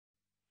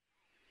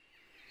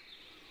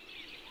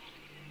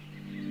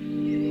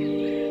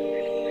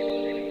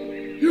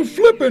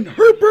flippin'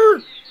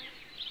 Herper!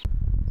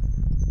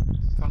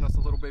 Found us a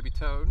little baby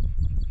toad.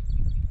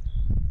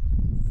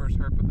 First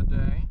herp of the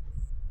day.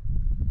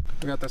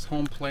 We got this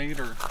home plate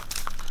or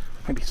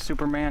maybe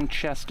Superman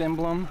chest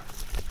emblem.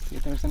 See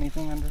if there's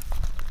anything under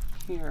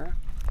here.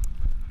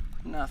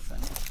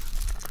 Nothing.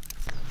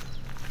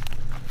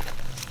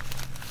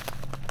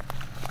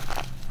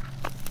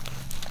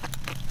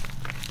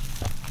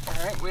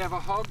 Alright, we have a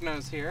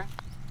hog-nosed here.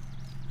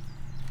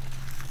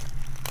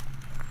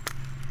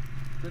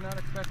 Did not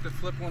expect to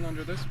flip one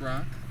under this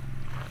rock.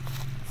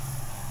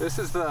 This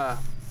is the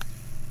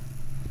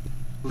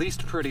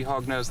least pretty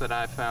hog-nosed that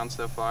I've found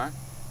so far.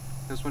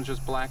 This one's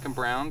just black and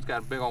brown. It's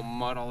got a big old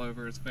mud all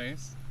over his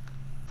face.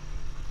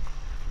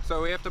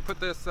 So we have to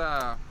put this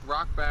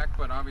rock back,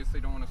 but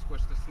obviously don't want to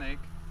squish the snake.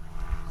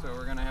 So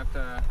we're gonna have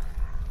to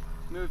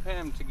move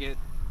him to get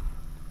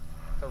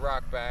the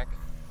rock back.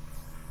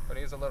 But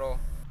he's a little...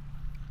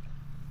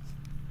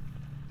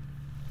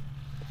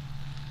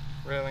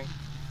 Really?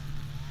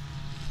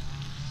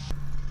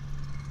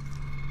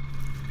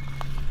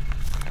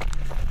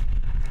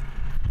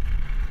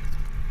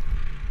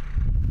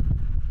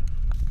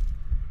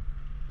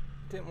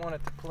 Didn't want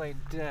it to play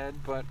dead,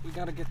 but we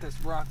gotta get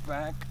this rock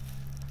back.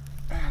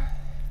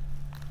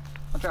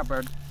 Watch out,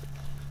 bird.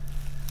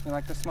 You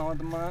like the smell of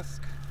the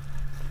musk?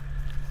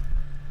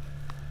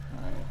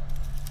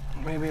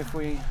 Alright. Maybe if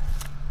we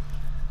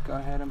go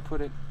ahead and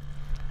put it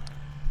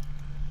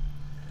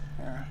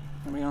here.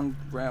 Let me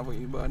unravel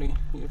you, buddy.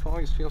 You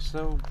always feel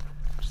so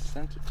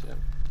sensitive.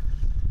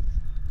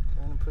 Go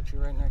ahead and put you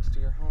right next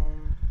to your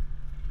home.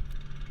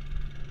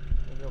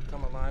 Maybe he'll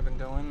come alive and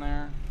go in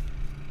there.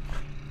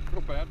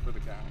 Feel bad for the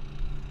guy.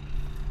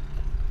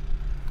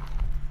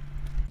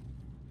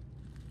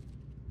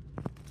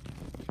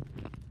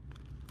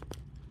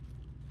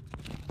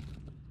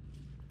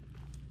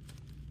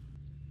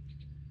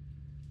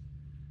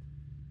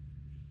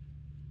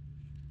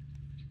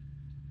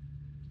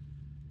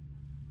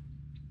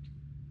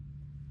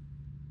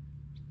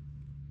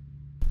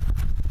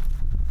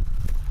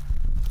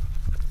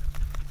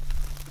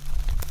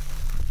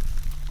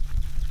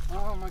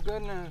 Oh my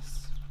goodness.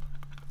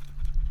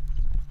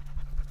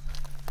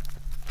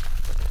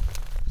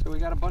 So we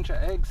got a bunch of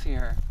eggs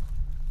here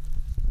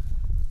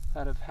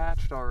that have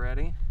hatched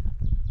already.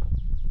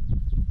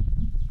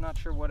 Not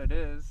sure what it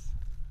is.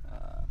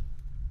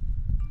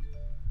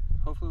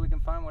 Hopefully we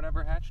can find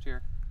whatever hatched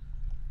here.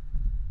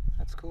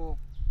 That's cool.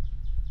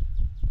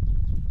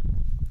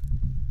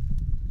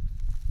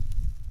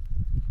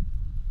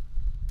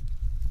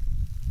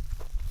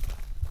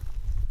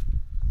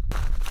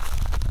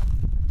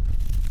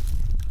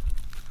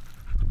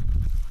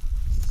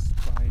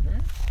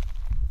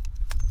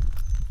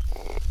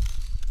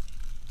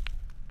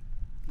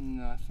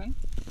 Nothing.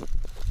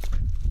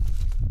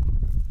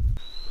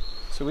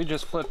 So we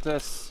just flipped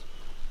this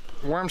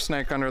worm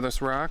snake under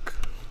this rock.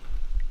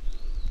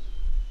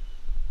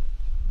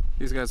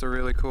 These guys are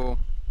really cool.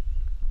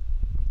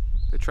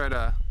 They try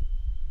to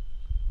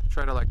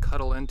like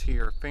cuddle into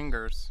your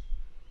fingers.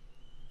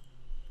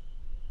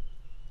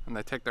 And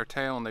they take their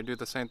tail and they do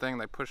the same thing.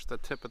 They push the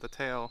tip of the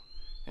tail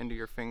into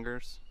your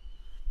fingers.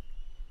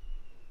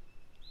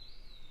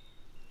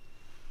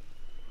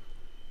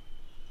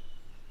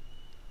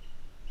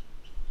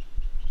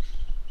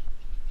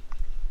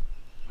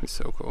 He's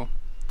so cool.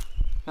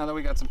 Now that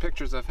we got some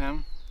pictures of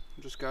him,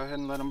 we'll just go ahead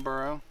and let him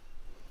burrow.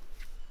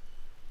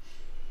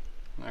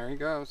 There he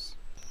goes.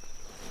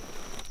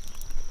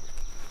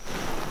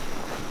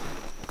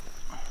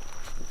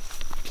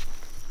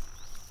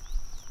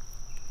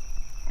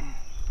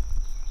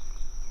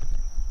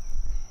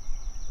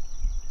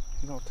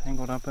 He's all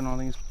tangled up in all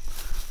this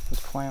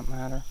plant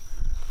matter.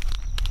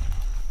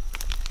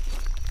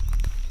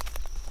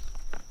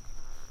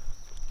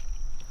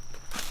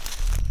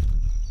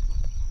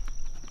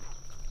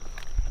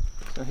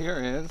 So here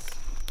is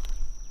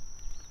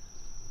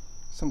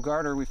some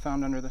garter we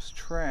found under this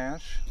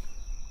trash.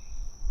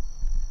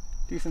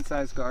 Decent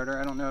sized garter.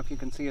 I don't know if you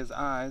can see his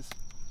eyes,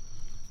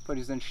 but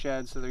he's in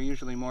shed, so they're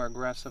usually more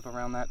aggressive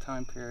around that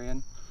time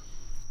period.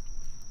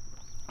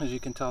 As you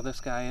can tell, this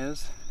guy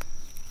is.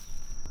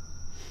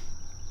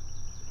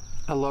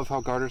 I love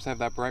how garters have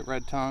that bright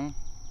red tongue.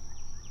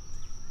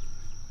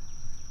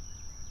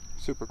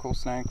 Super cool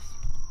snakes.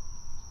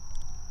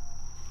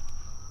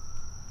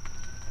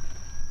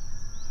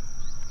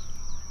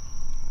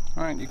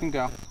 Alright, you can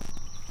go.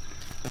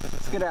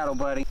 Skedaddle,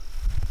 buddy.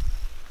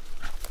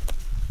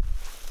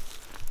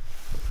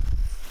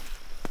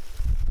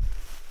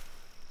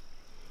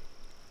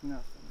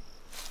 Nothing.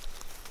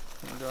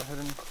 I'm gonna go ahead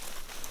and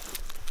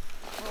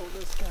roll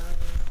this guy.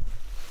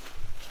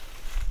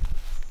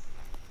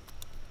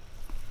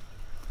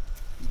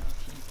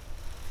 Nothing.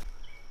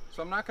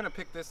 So I'm not gonna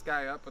pick this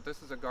guy up, but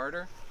this is a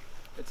garter.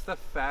 It's the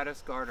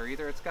fattest garter.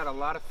 Either it's got a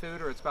lot of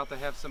food or it's about to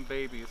have some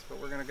babies, but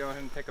we're gonna go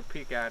ahead and take a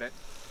peek at it.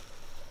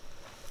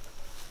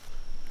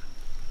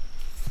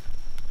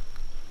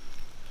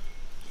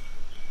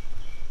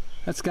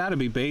 That's gotta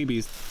be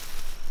babies.